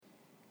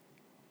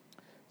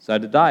So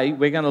today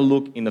we're going to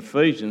look in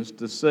Ephesians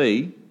to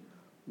see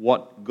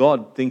what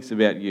God thinks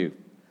about you.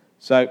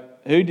 So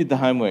who did the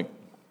homework?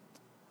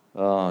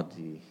 Oh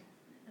dear.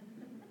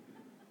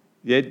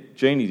 Yeah,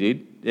 Jeannie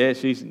did. Yeah,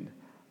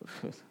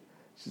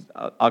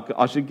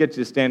 I should get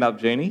you to stand up,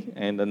 Jeannie.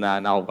 And no, I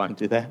won't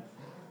do that.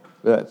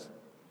 But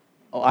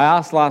I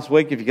asked last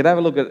week if you could have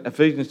a look at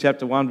Ephesians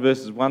chapter 1,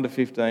 verses 1 to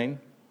 15,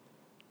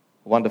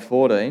 1 to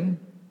 14,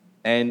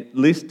 and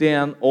list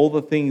down all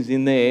the things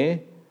in there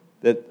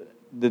that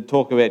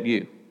talk about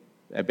you,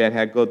 about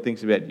how God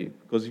thinks about you.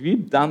 Because if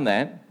you've done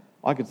that,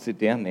 I could sit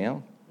down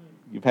now.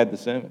 You've had the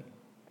sermon.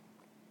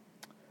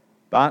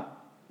 But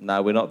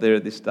no, we're not there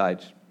at this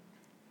stage.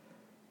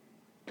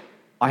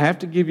 I have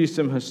to give you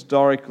some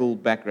historical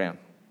background.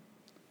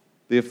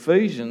 The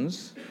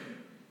Ephesians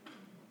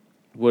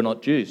were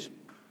not Jews.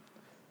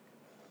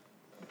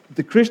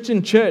 The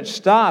Christian church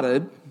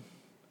started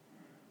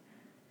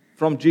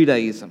from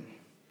Judaism.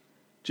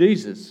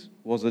 Jesus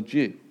was a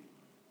Jew.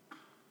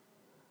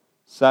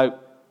 So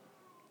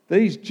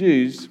these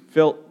Jews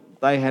felt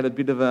they had a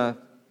bit of a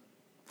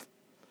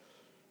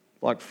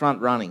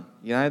front running.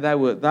 You know, they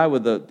were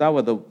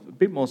a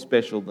bit more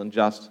special than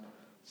just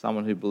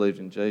someone who believed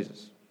in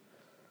Jesus.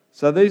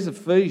 So these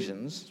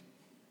Ephesians,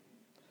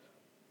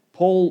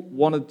 Paul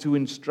wanted to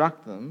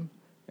instruct them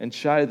and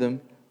show them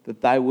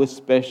that they were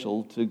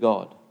special to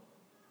God.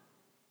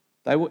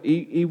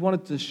 He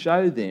wanted to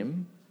show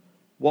them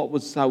what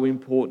was so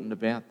important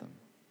about them.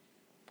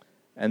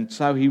 And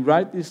so he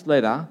wrote this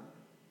letter,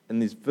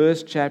 and this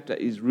first chapter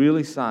is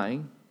really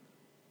saying,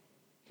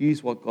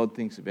 here's what God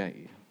thinks about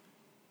you.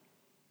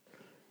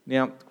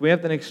 Now, can we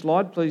have the next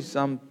slide, please,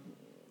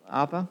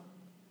 Arthur?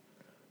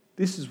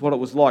 This is what it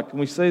was like. Can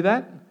we see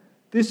that?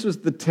 This was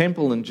the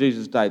temple in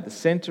Jesus' day, the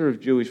centre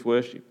of Jewish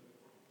worship.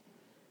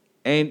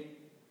 And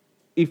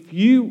if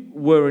you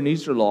were an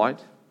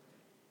Israelite,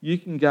 you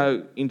can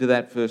go into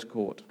that first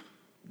court.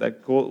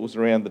 That court was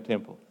around the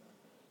temple,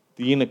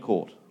 the inner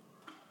court.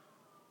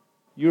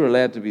 You're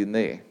allowed to be in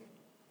there.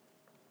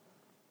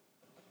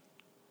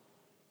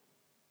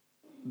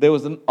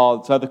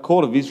 So the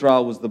court of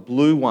Israel was the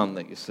blue one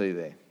that you see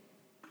there.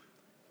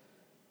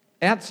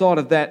 Outside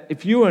of that,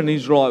 if you were an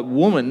Israelite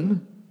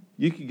woman,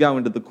 you could go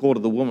into the court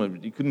of the woman,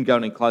 but you couldn't go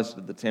any closer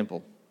to the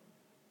temple.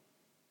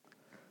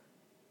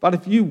 But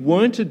if you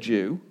weren't a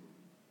Jew,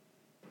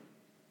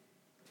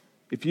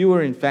 if you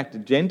were in fact a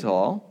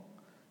Gentile,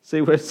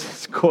 see where it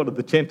says court of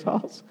the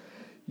Gentiles?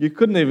 You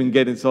couldn't even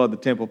get inside the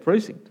temple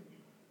precinct.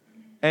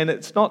 And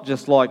it's not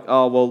just like,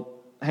 oh, well,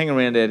 hang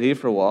around out here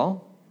for a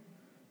while.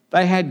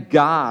 They had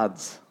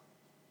guards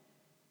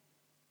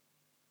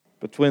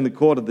between the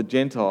court of the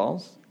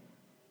Gentiles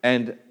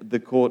and the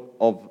court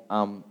of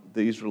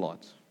the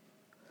Israelites.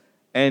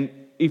 And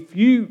if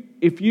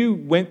you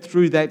went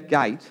through that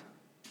gate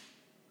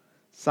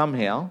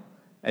somehow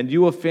and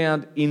you were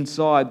found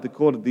inside the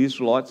court of the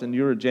Israelites and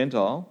you're a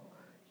Gentile,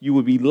 you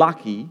would be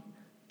lucky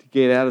to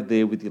get out of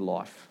there with your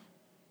life.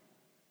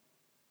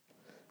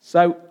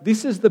 So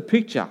this is the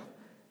picture.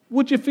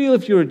 Would you feel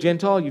if you're a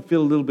Gentile, you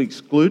feel a little bit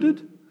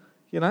excluded?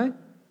 You know?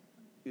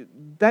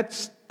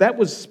 That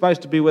was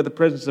supposed to be where the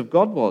presence of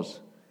God was,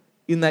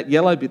 in that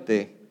yellow bit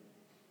there.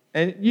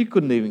 And you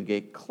couldn't even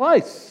get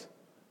close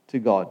to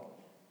God.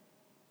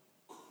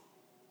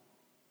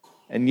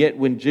 And yet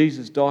when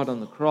Jesus died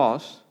on the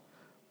cross,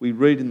 we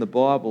read in the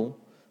Bible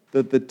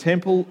that the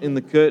temple in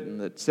the curtain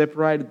that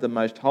separated the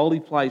most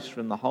holy place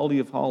from the Holy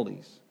of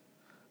Holies,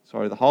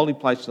 the holy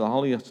place to the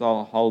Holy of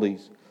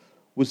Holies,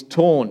 was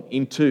torn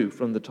in two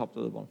from the top to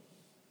the bottom.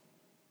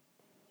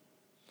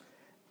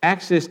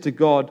 Access to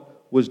God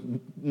was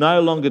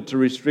no longer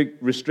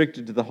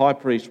restricted to the high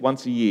priest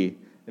once a year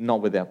and not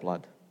without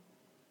blood.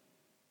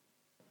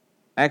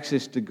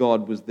 Access to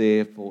God was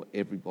there for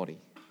everybody.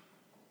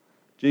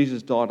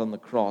 Jesus died on the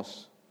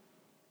cross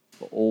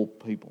for all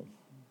people.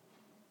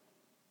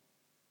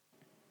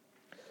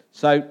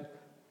 So,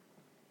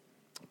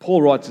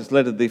 Paul writes this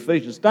letter to the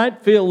Ephesians.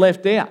 Don't feel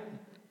left out.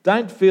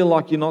 Don't feel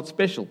like you're not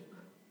special.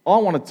 I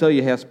want to tell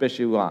you how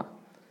special you are.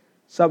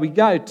 So we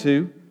go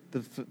to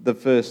the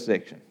first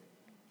section.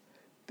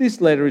 This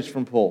letter is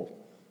from Paul,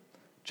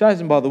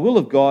 chosen by the will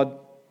of God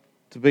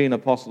to be an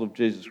apostle of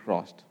Jesus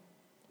Christ.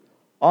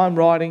 I'm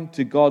writing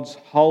to God's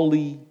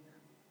holy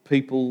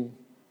people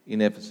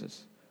in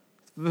Ephesus.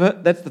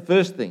 That's the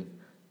first thing.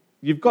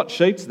 You've got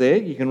sheets there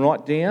you can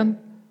write down.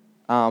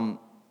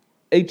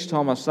 Each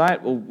time I say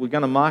it, we're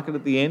going to mark it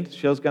at the end.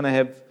 Shell's going to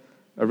have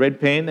a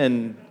red pen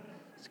and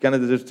it's going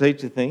to just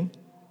teach a thing.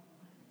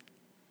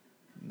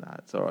 No,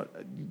 it's all right.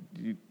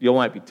 You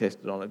won't be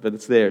tested on it, but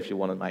it's there if you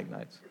want to make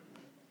notes.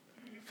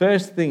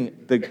 First thing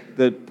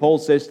that Paul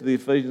says to the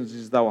Ephesians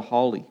is they were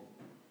holy.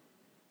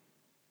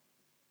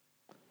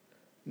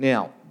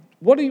 Now,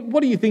 what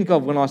do you think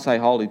of when I say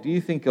holy? Do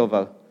you think of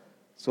a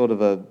sort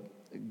of a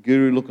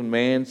guru-looking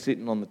man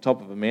sitting on the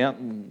top of a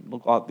mountain,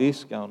 look like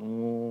this, going,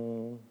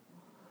 oh.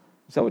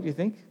 Is that what you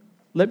think?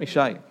 Let me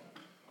show you.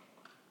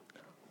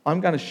 I'm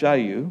going to show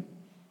you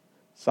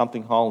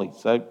something holy.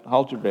 So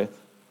hold your breath.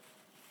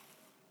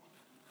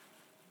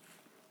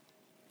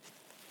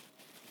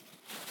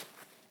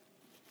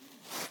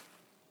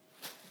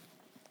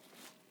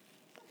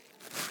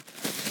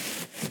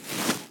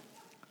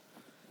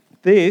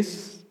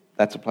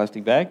 That's a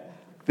plastic bag.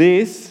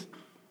 This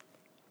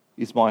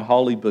is my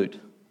holy boot.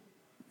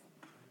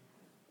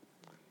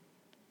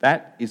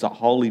 That is a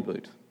holy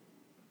boot.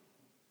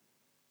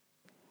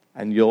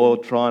 And you're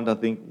trying to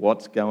think,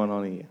 what's going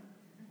on here?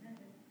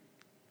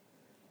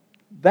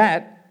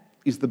 That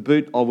is the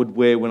boot I would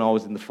wear when I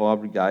was in the fire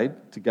brigade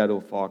to go to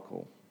a fire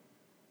call.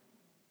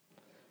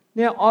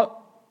 Now,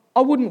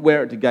 I wouldn't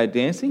wear it to go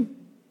dancing.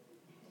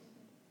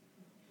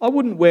 I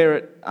wouldn't wear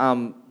it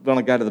when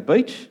I go to the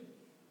beach.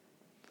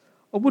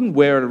 I wouldn't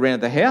wear it around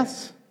the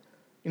house.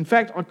 In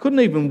fact, I couldn't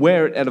even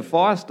wear it at a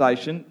fire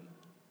station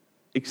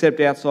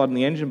except outside in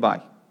the engine bay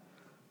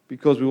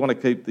because we want to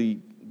keep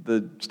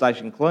the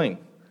station clean,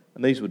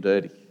 and these were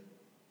dirty.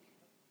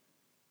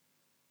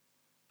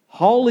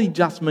 Holy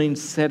just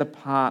means set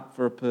apart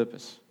for a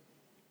purpose.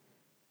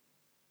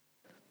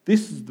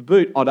 This is the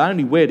boot I'd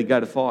only wear to go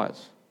to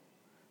fires.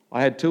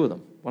 I had 2 of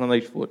them, one on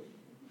each foot.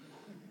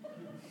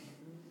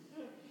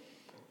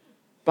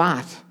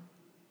 But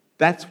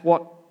that's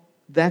what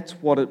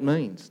it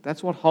means.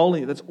 That's all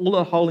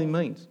that holy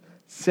means.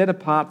 Set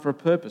apart for a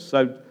purpose.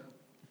 So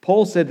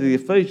Paul said to the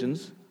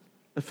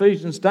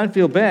Ephesians, don't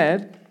feel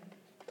bad.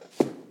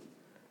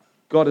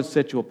 God has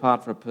set you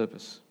apart for a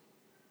purpose.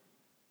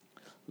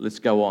 Let's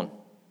go on.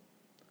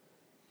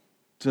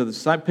 To the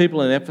same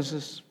people in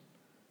Ephesus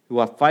who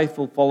are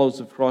faithful followers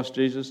of Christ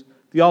Jesus,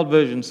 the old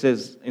version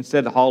says,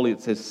 instead of holy,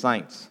 it says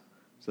saints.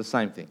 It's the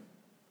same thing.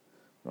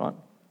 Right?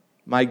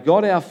 May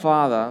God our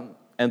Father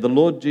and the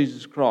Lord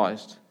Jesus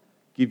Christ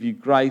give you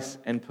grace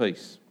and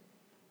peace.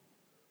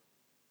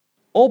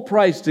 All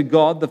praise to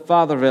God, the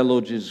Father of our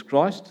Lord Jesus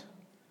Christ,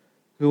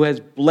 who has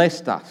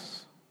blessed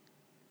us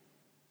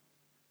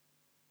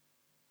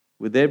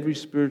with every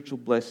spiritual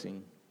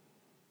blessing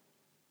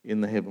in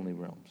the heavenly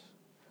realms.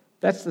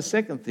 That's the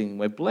second thing,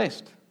 we're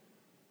blessed.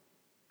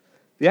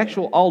 The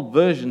actual old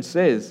version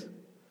says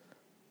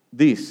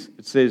this.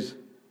 It says,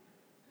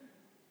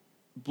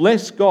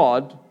 bless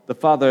God, the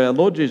Father of our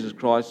Lord Jesus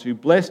Christ, who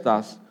blessed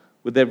us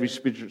with every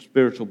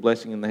spiritual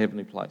blessing in the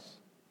heavenly place.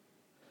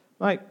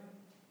 Mate,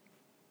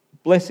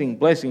 blessing.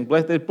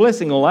 There's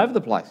blessing all over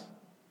the place.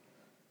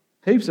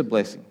 Heaps of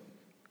blessing.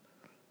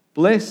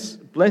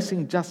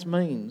 Blessing just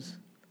means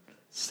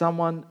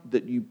someone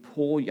that you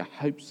pour your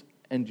hopes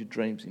and your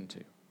dreams into.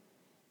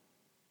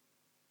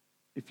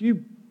 If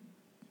you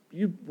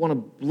want to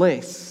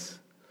bless,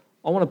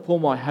 I want to pour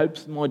my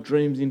hopes and my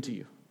dreams into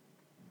you.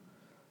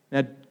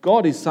 Now,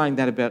 God is saying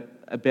that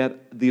about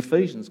the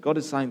Ephesians. God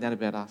is saying that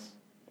about us.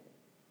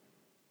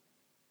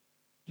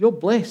 You're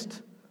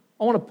blessed.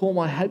 I want to pour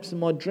my hopes and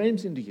my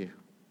dreams into you.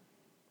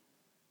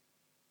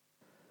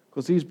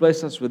 Because He's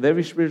blessed us with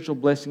every spiritual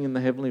blessing in the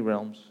heavenly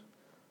realms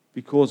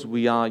because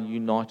we are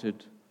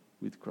united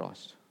with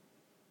Christ.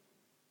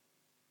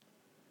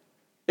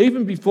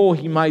 Even before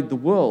He made the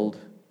world,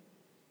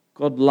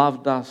 God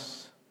loved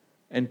us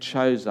and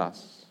chose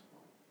us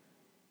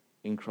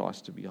in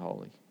Christ to be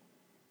holy.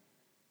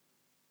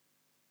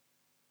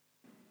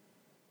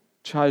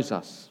 Chose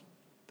us.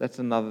 That's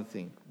another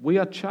thing. We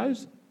are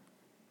chosen.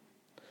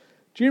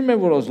 Do you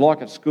remember what it was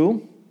like at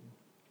school?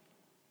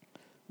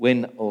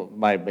 Or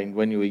maybe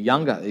when you were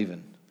younger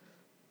even.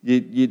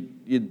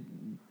 You'd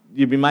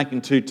be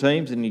making 2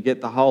 teams and you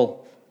get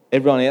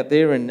everyone out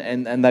there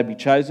and they'd be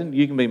chosen.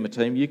 You can be my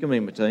team, you can be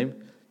my team.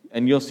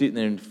 And you're sitting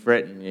there and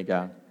fretting and you're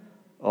going,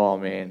 oh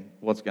man,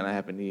 what's going to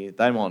happen here?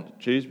 They might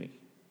choose me.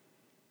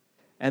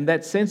 And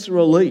that sense of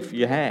relief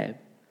you had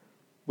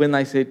when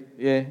they said,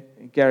 yeah,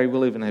 Gary,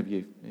 we'll even have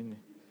you.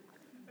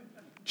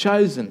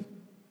 Chosen.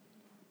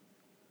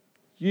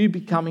 You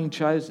becoming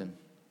chosen.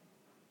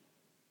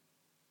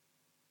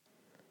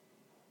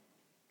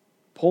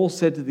 Paul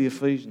said to the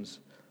Ephesians,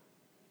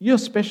 you're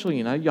special,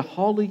 you're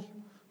holy,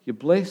 you're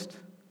blessed,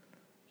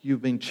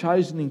 you've been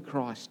chosen in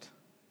Christ.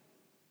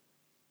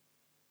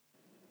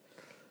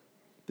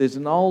 There's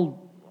an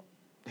old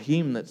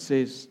hymn that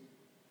says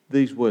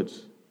these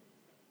words,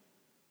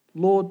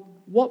 Lord,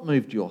 what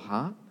moved your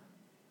heart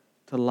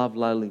to love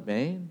lowly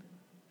man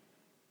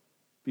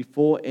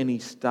before any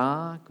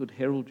star could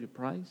herald your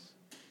praise?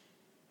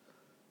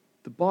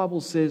 The Bible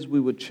says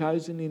we were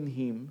chosen in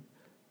Him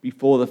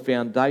before the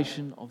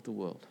foundation of the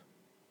world.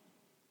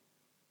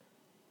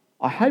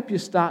 I hope you're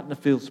starting to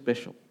feel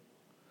special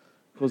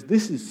because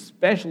this is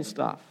special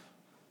stuff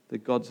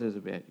that God says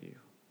about you.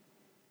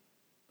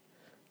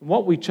 And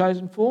what we're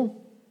chosen for?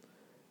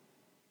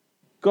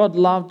 God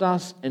loved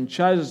us and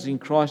chose us in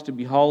Christ to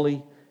be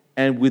holy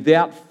and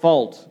without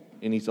fault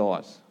in His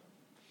eyes.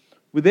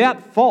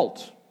 Without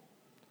fault.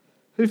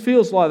 Who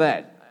feels like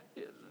that?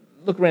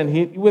 Look around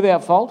here.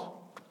 Without fault?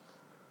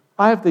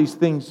 I have these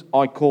things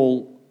I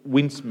call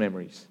wince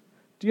memories.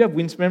 Do you have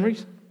wince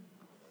memories?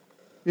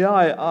 Yeah,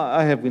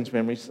 I have wince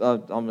memories.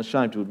 I'm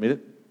ashamed to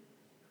admit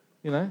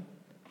it.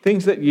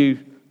 Things that you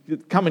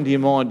come into your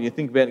mind and you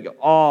think about it and go,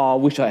 oh, I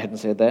wish I hadn't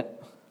said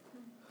that.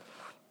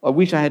 I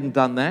wish I hadn't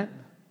done that.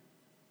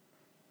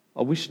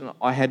 I wish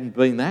I hadn't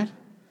been that.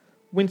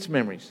 Wince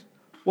memories.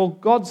 Well,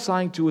 God's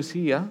saying to us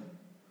here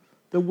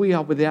that we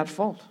are without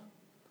fault.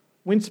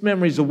 Wince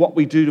memories are what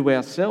we do to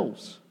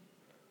ourselves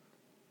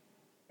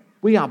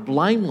We are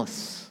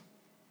blameless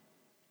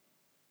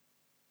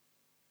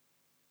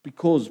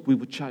because we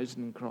were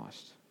chosen in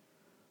Christ.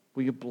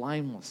 We are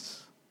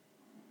blameless.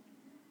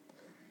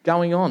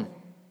 Going on.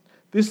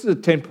 This is a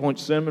 10-point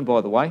sermon,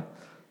 by the way.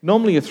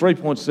 Normally a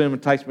 3-point sermon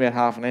takes me about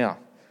half an hour.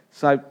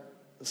 So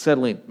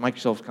settle in, make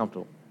yourselves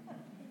comfortable.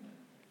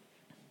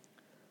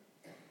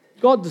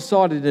 God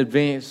decided in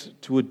advance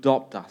to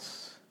adopt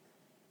us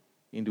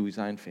into his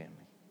own family.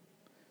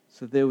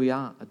 So there we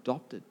are,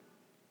 adopted.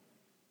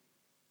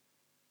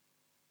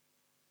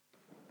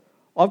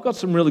 I've got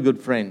some really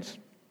good friends.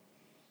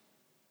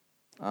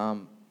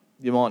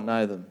 You might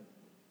know them,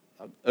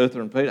 Eartha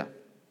and Peter.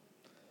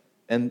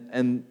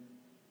 And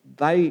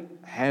they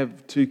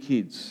have 2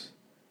 kids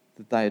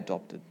that they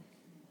adopted.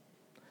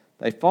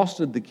 They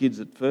fostered the kids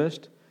at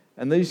first,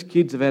 and these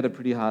kids have had a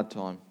pretty hard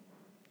time.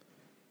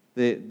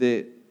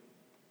 Their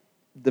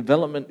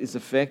development is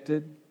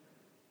affected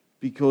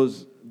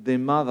because their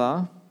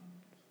mother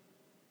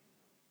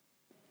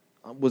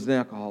was an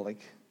alcoholic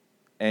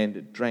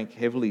and drank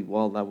heavily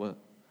while they were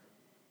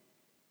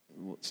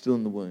still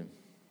in the womb.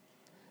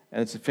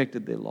 And it's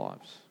affected their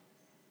lives.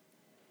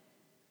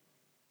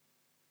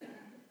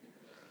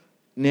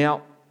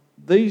 Now,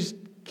 these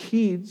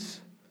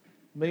kids,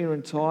 Mia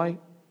and Ty,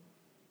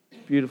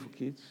 beautiful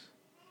kids,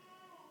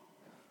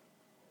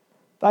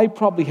 they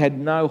probably had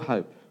no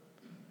hope.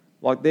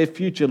 Like their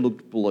future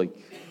looked bleak,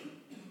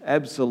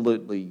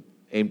 absolutely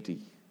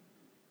empty.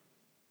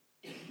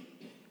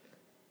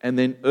 And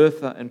then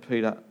Eartha and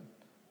Peter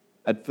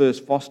at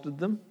first fostered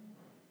them.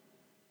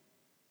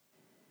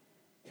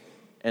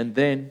 And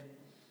then,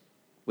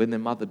 when their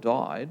mother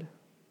died,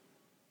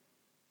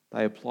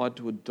 they applied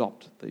to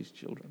adopt these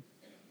children.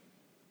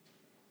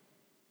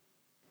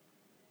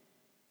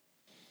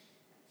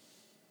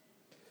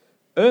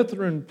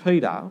 Eartha and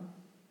Peter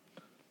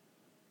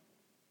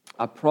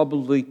are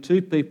probably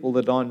 2 people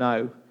that I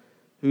know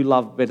who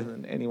love better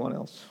than anyone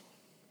else.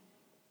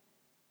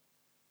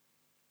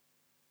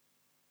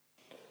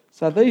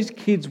 So these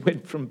kids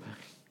went from being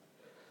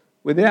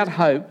without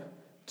hope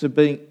to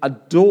being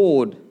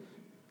adored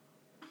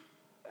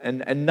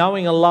and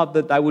knowing a love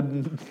that they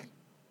would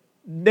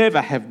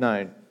never have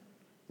known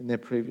in their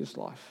previous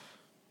life.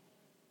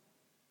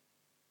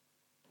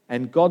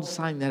 And God's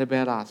saying that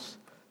about us.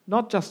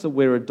 Not just that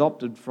we're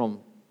adopted from,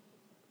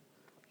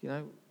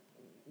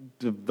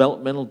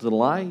 developmental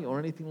delay or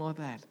anything like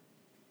that,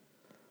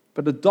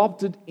 but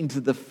adopted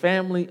into the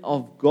family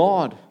of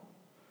God.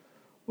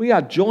 We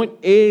are joint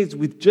heirs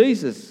with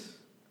Jesus.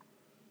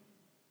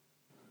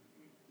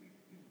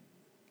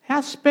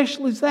 How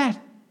special is that?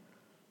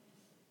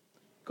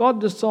 God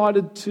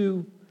decided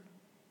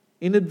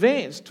in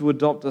advance to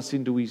adopt us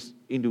into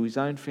his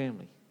own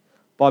family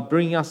by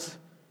bringing us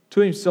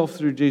to himself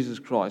through Jesus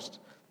Christ.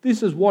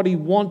 This is what he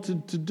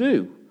wanted to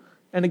do,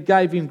 and it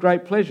gave him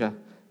great pleasure.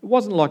 It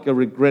wasn't like a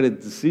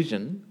regretted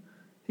decision.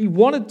 He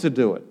wanted to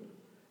do it,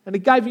 and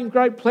it gave him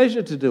great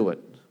pleasure to do it.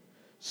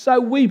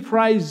 So we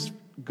praise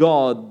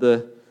God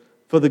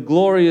for the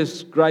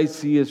glorious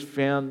grace he has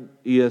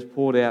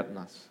poured out in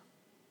us.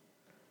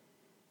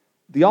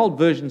 The old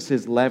version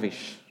says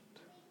lavish.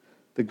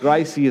 The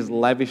grace he has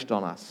lavished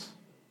on us.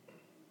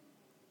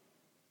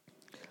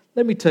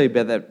 Let me tell you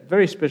about that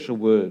very special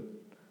word,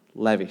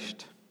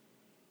 lavished.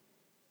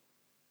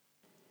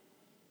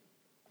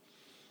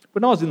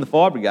 When I was in the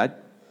fire brigade,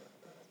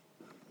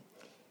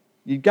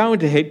 you'd go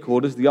into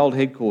headquarters, the old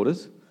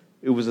headquarters.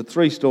 It was a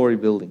 3-storey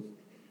building.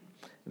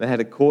 They had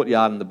a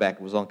courtyard in the back.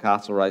 It was on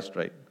Castlereagh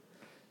Street.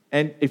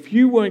 And if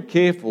you weren't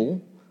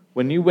careful,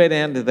 when you went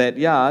down to that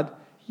yard,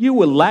 you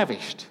were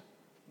lavished.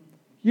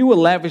 You were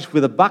lavished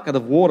with a bucket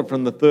of water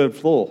from the 3rd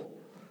floor.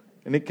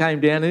 And it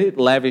came down and it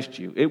lavished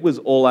you. It was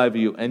all over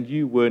you and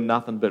you were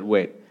nothing but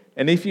wet.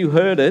 And if you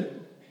heard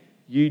it,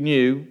 you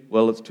knew,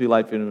 well, it's too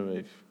late for you to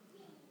move.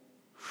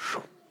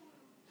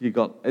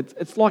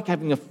 It's like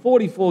having a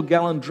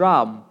 44-gallon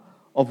drum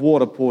of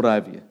water poured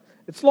over you.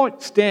 It's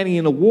like standing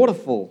in a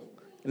waterfall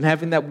and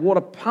having that water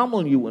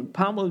pummel you and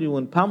pummel you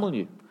and pummel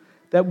you.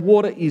 That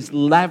water is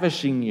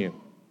lavishing you.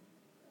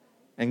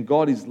 And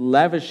God is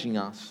lavishing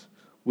us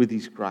with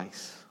his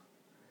grace.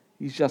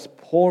 He's just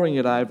pouring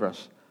it over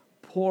us,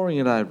 pouring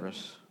it over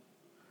us,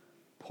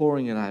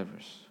 pouring it over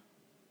us.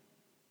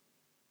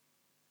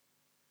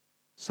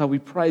 So we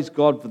praise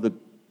God for the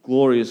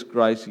glorious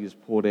grace he has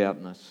poured out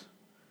in us,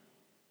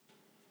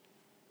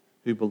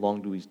 who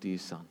belong to his dear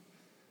Son.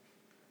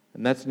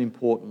 And that's an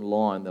important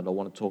line that I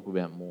want to talk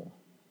about more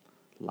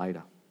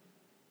later.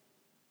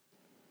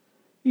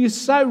 He is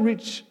so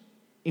rich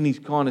in his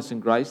kindness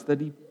and grace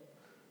that he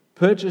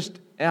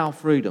purchased our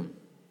freedom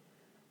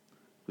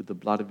with the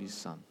blood of his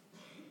Son.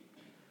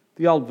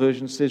 The old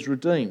version says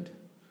redeemed.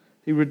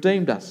 He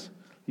redeemed us.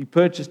 He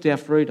purchased our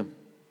freedom.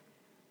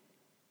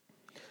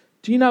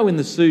 Do you know in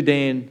the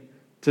Sudan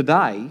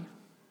today,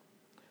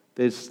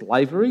 there's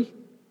slavery?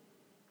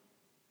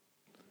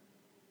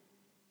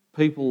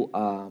 People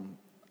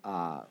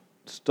are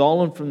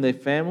stolen from their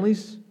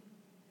families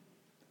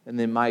and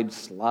they're made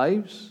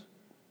slaves.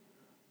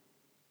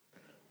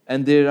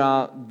 And there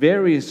are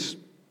various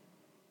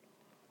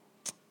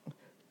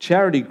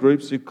charity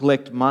groups who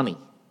collect money.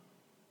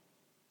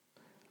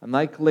 And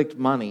they collect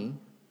money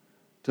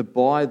to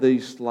buy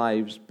these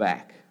slaves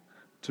back,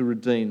 to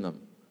redeem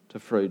them to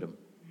freedom.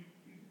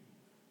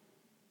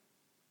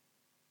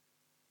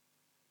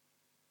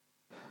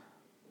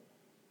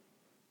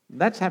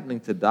 That's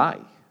happening today.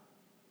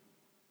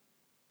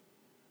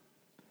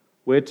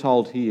 We're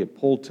told here,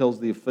 Paul tells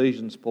the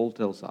Ephesians, Paul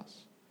tells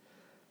us,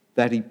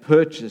 that he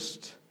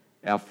purchased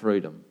our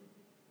freedom.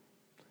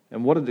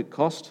 And what did it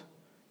cost?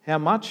 How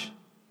much?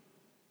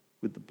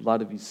 With the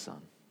blood of his Son.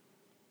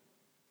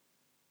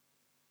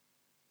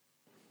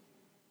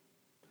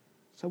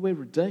 So we're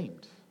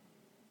redeemed.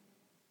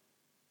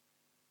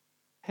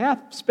 How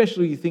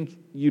special do you think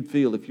you'd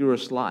feel if you're a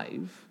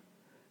slave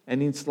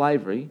and in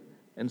slavery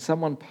and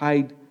someone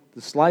paid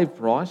the slave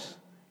price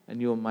and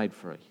you were made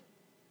free?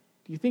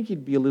 Do you think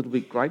you'd be a little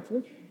bit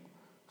grateful?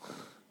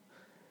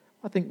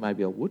 I think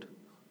maybe I would.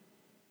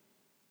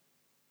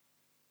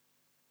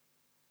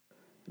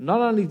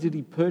 Not only did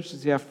he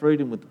purchase our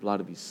freedom with the blood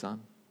of his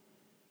Son,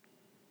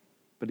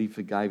 but he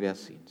forgave our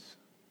sins.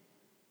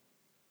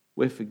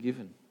 We're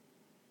forgiven.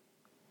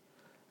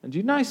 And do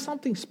you know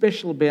something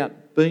special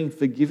about being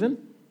forgiven?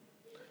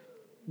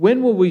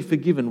 When were we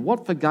forgiven?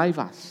 What forgave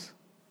us?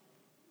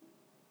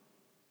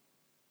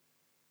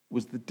 It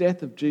was the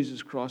death of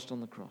Jesus Christ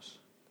on the cross.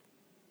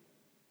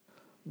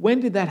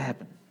 When did that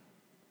happen?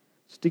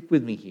 Stick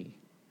with me here.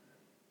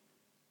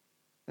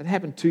 That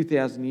happened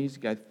 2,000 years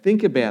ago.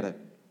 Think about it.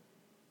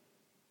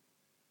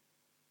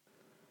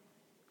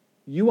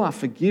 You are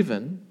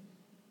forgiven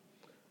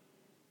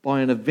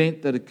by an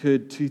event that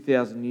occurred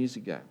 2,000 years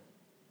ago.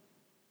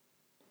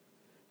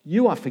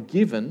 You are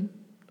forgiven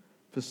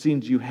for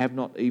sins you have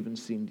not even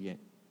sinned yet.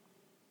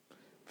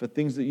 For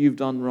things that you've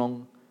done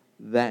wrong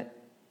that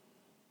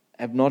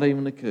have not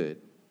even occurred.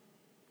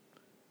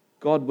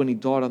 God, when he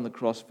died on the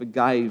cross,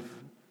 forgave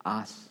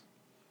us.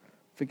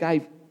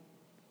 Forgave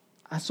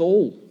us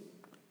all.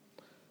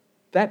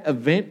 That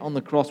event on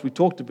the cross, we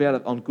talked about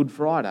it on Good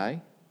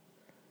Friday,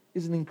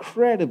 is an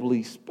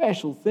incredibly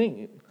special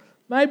thing.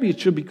 Maybe it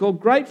should be called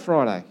Great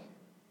Friday.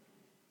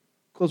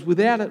 Because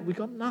without it, we've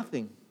got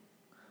nothing.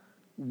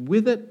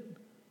 With it,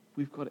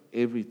 we've got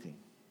everything.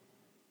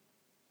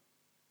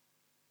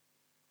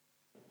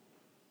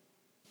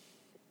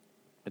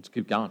 Let's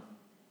keep going.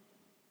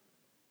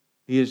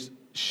 He has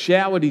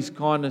showered his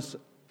kindness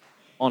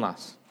on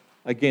us.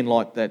 Again,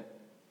 like that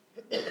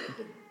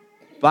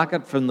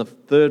bucket from the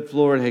third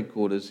floor at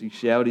headquarters, he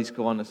showered his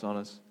kindness on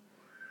us,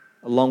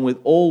 along with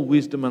all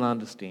wisdom and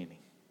understanding.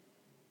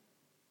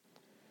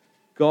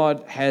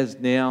 God has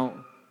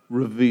now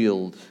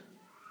revealed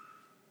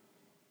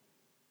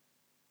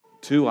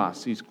to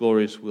us his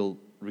glorious will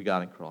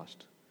regarding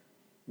Christ,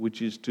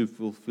 which is to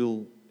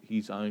fulfill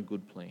his own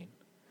good plan.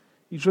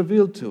 He's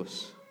revealed to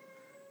us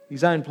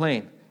his own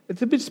plan.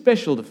 It's a bit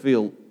special to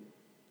feel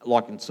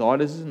like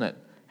insiders, isn't it?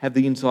 Have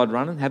the inside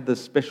running, have the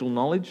special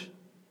knowledge.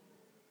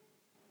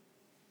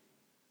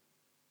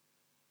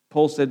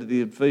 Paul said to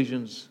the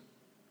Ephesians,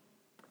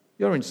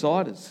 you're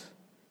insiders.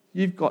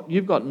 You've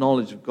got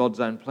knowledge of God's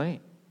own plan.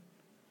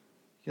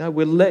 You know,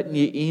 we're letting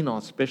you in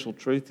on special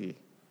truth here.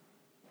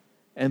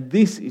 And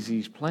this is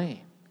his plan.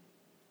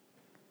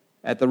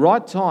 At the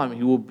right time,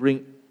 he will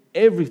bring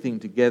everything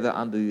together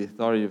under the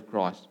authority of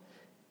Christ.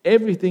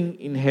 Everything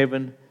in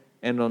heaven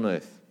and on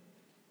earth.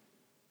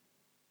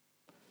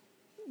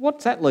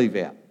 What's that leave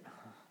out?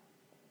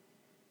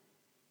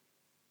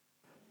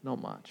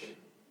 Not much.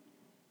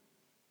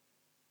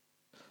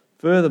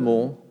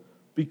 Furthermore,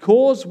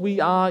 because we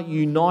are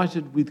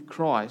united with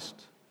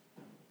Christ,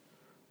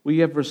 we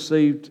have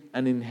received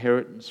an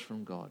inheritance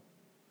from God.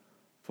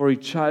 For he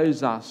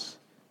chose us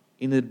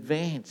in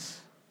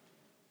advance.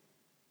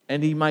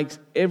 And he makes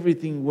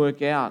everything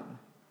work out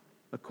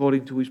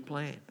according to his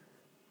plan.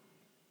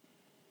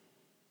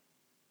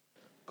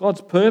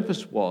 God's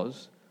purpose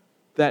was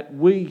that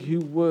we who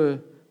were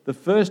the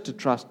first to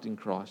trust in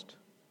Christ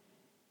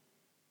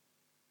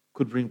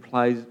could bring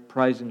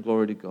praise and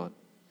glory to God.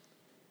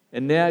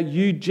 And now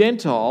you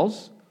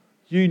Gentiles,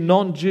 you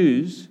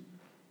non-Jews,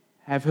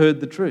 have heard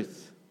the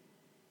truth.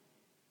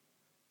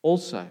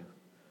 Also,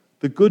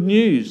 the good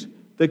news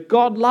that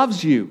God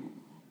loves you.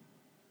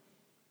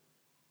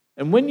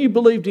 And when you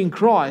believed in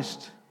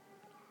Christ,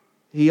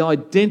 he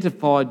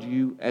identified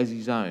you as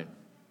his own.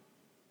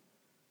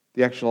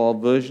 The actual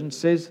old version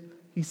says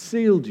he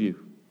sealed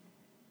you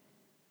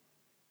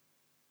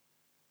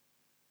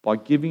by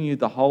giving you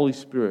the Holy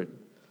Spirit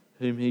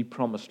whom he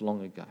promised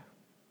long ago.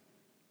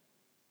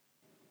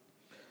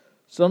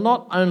 So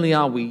not only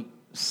are we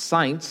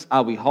saints,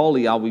 are we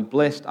holy, are we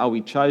blessed, are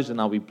we chosen,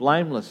 are we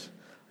blameless,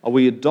 are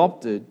we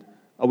adopted,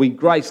 are we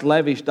grace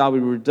lavished, are we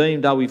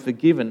redeemed, are we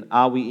forgiven,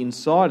 are we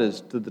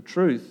insiders to the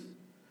truth?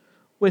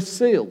 We're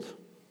sealed.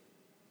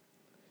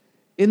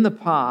 In the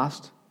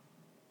past,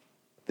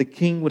 the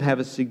king would have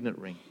a signet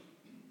ring.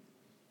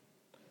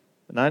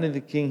 And only the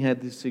king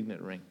had this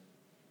signet ring.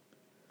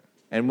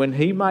 And when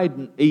he made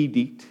an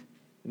edict,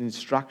 an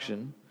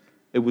instruction,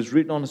 it was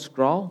written on a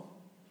scroll,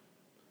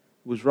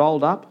 it was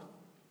rolled up,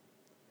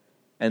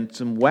 and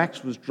some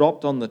wax was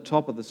dropped on the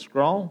top of the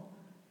scroll,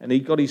 and he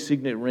got his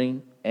signet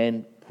ring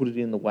and put it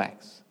in the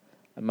wax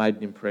and made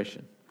an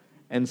impression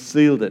and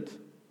sealed it.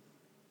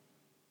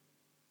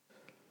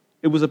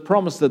 It was a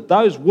promise that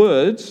those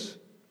words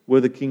were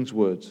the king's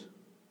words,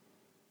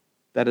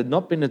 that had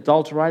not been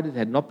adulterated,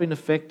 had not been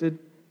affected.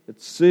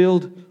 It's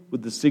sealed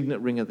with the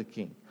signet ring of the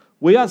king.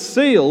 We are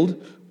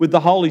sealed with the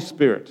Holy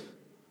Spirit.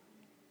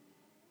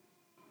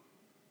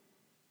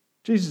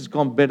 Jesus has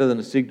gone better than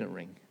a signet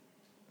ring.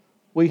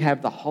 We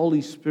have the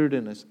Holy Spirit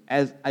in us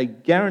as a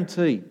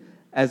guarantee,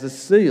 as a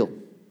seal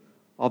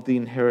of the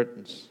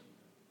inheritance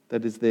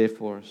that is there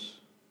for us.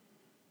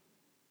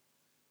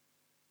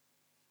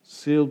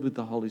 Sealed with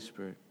the Holy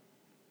Spirit.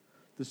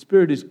 The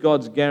Spirit is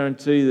God's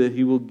guarantee that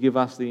He will give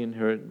us the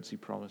inheritance He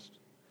promised,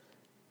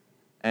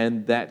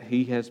 and that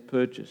He has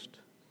purchased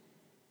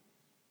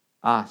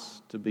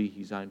us to be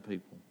His own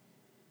people.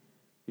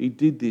 He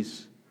did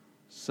this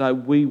so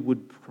we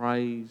would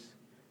praise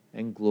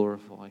and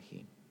glorify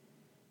Him.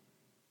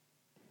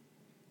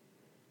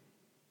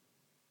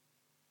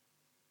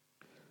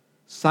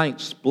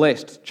 Saints,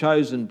 blessed,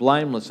 chosen,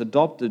 blameless,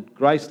 adopted,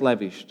 grace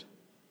lavished,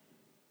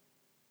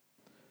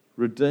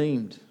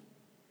 redeemed,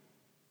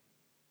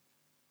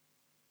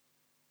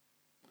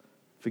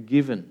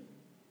 forgiven,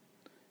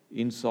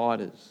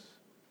 insiders,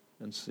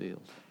 and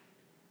sealed.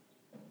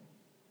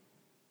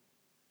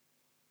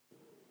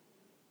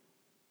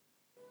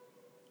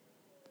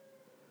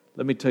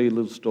 Let me tell you a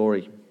little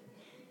story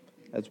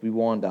as we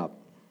wind up.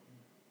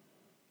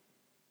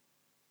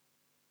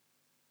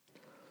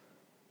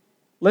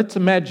 Let's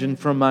imagine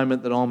for a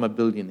moment that I'm a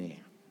billionaire.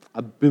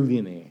 A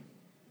billionaire.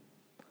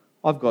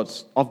 I've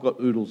got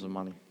oodles of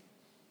money.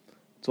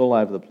 It's all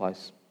over the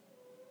place.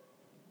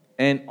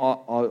 And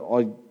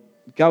I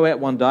go out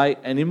one day,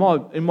 and in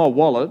my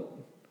wallet,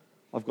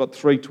 I've got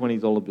three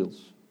 $20 bills.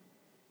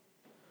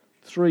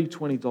 Three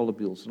 $20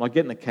 bills. And I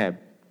get in a cab.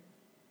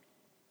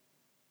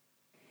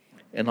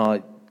 And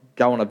I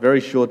go on a very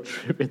short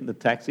trip in the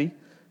taxi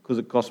because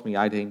it cost me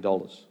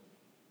 $18.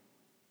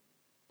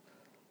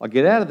 I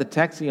get out of the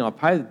taxi and I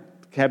pay the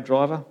cab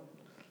driver,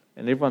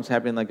 and everyone's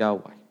happy and they go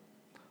away.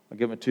 I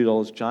get my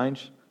 $2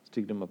 change,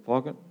 stick it in my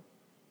pocket.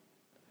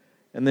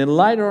 And then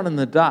later on in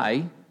the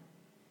day,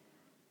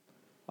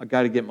 I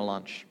go to get my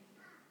lunch.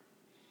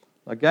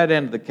 I go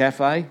down to the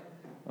cafe,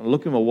 and I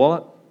look in my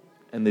wallet,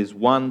 and there's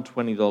one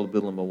 $20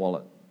 bill in my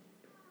wallet.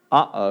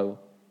 Uh-oh.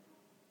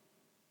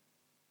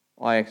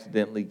 I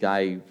accidentally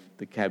gave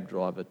the cab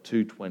driver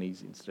two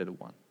 20s instead of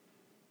one.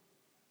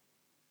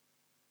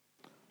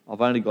 I've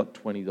only got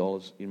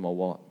 $20 in my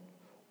wallet.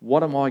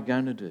 What am I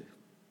going to do?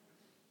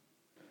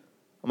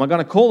 Am I going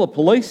to call the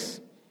police?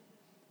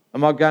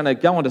 Am I going to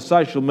go onto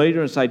social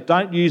media and say,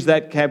 don't use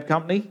that cab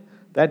company?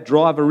 That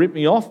driver ripped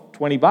me off,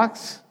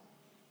 $20.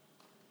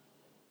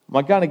 Am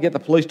I going to get the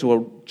police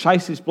to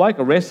chase this bloke,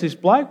 arrest this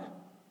bloke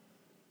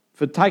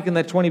for taking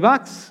that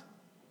 $20?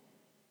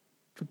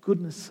 For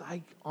goodness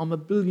sake, I'm a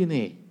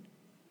billionaire.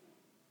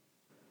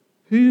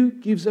 Who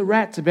gives a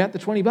rat's about the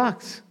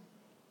 $20?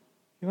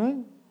 You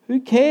know, who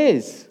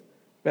cares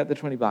about the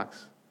 $20?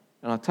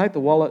 And I take the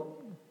wallet,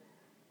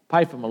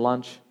 pay for my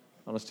lunch,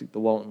 and I stick the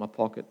wallet in my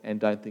pocket and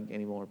don't think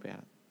any more about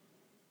it.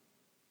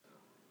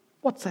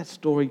 What's that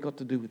story got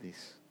to do with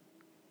this?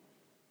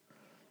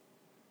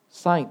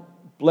 Saint,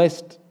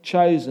 blessed,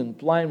 chosen,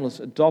 blameless,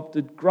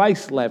 adopted,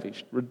 grace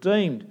lavished,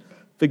 redeemed,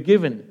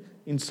 forgiven,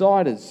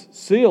 insiders,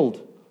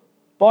 sealed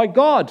by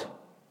God.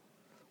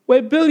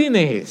 We're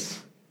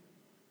billionaires.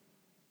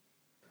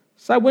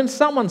 So when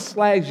someone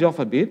slags you off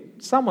a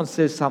bit, someone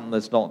says something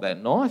that's not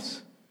that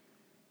nice,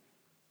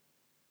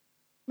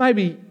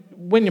 maybe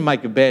when you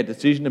make a bad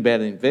decision about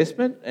an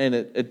investment and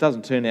it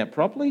doesn't turn out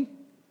properly,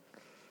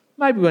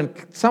 maybe when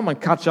someone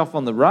cuts you off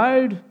on the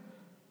road and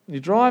you're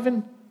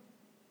driving,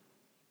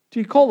 do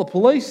you call the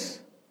police?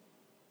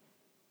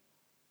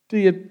 Do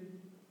you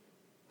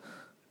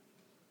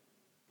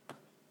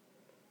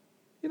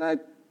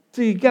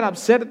get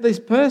upset at this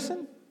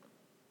person?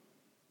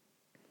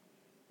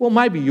 Well,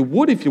 maybe you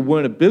would if you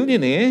weren't a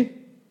billionaire.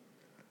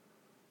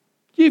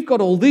 You've got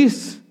all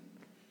this.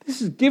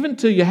 This is given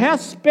to you. How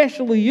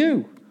special are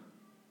you?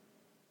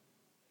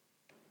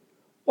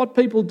 What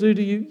people do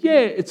to you, yeah,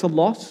 it's a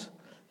loss.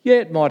 Yeah,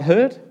 it might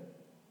hurt.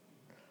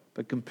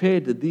 But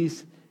compared to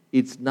this,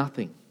 it's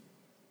nothing.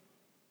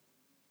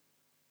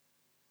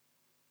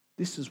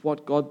 This is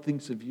what God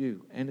thinks of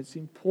you. And it's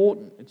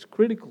important, it's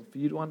critical for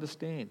you to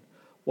understand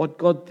what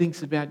God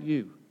thinks about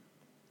you.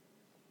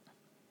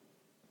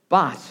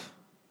 But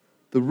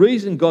the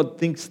reason God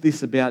thinks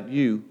this about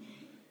you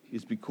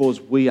is because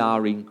we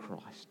are in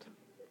Christ.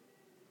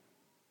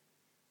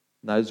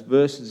 Those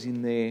verses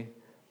in there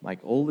make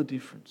all the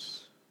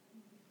difference.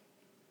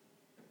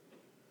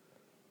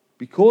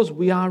 Because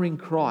we are in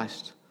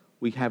Christ,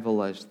 we have all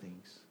those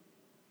things.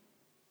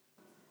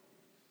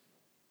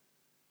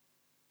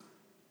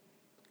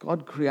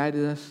 God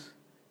created us.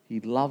 He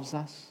loves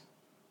us.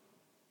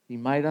 He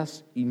made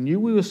us. He knew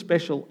we were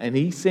special, and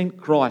He sent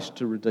Christ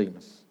to redeem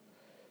us.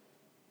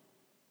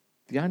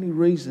 The only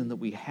reason that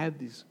we have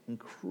this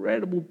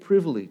incredible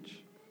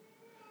privilege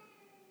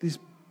this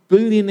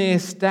billionaire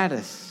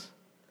status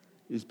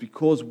is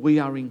because we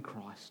are in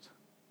Christ.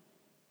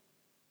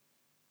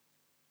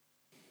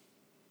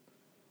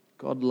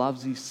 God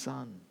loves his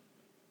Son,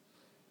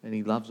 and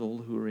he loves all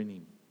who are in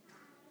him.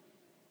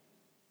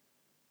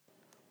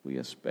 We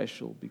are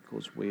special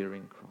because we are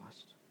in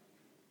Christ.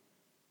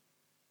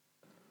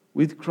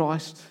 With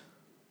Christ,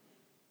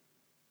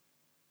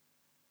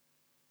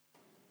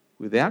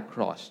 without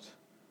Christ,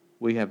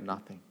 we have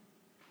nothing.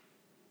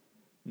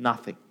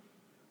 Nothing.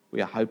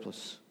 We are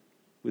hopeless,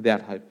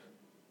 without hope.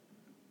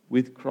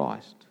 With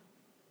Christ,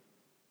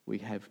 we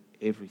have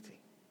everything.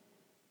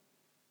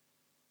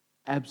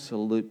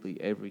 Absolutely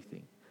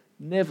everything.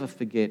 Never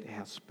forget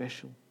how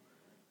special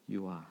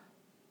you are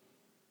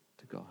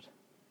to God.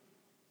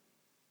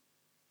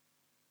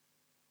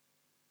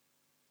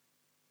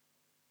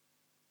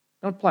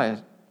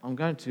 I'm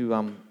going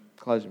to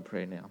close in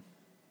prayer now.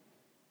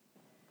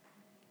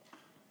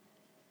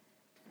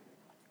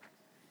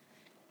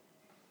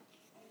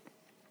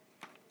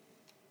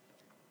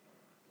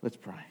 Let's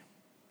pray.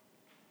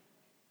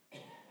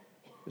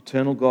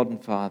 Eternal God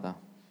and Father,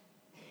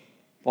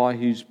 by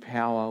whose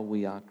power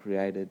we are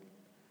created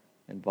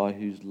and by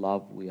whose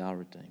love we are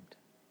redeemed,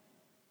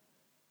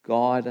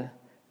 guide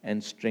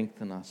and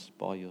strengthen us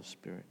by your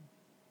Spirit,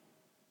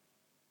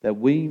 that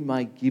we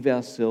may give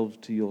ourselves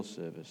to your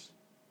service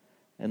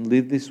and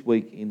live this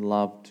week in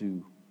love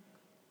to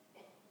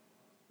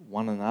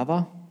one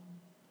another,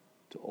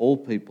 to all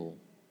people,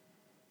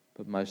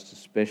 but most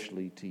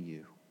especially to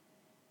you.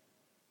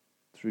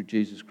 Through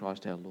Jesus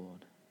Christ our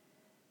Lord.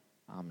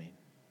 Amen.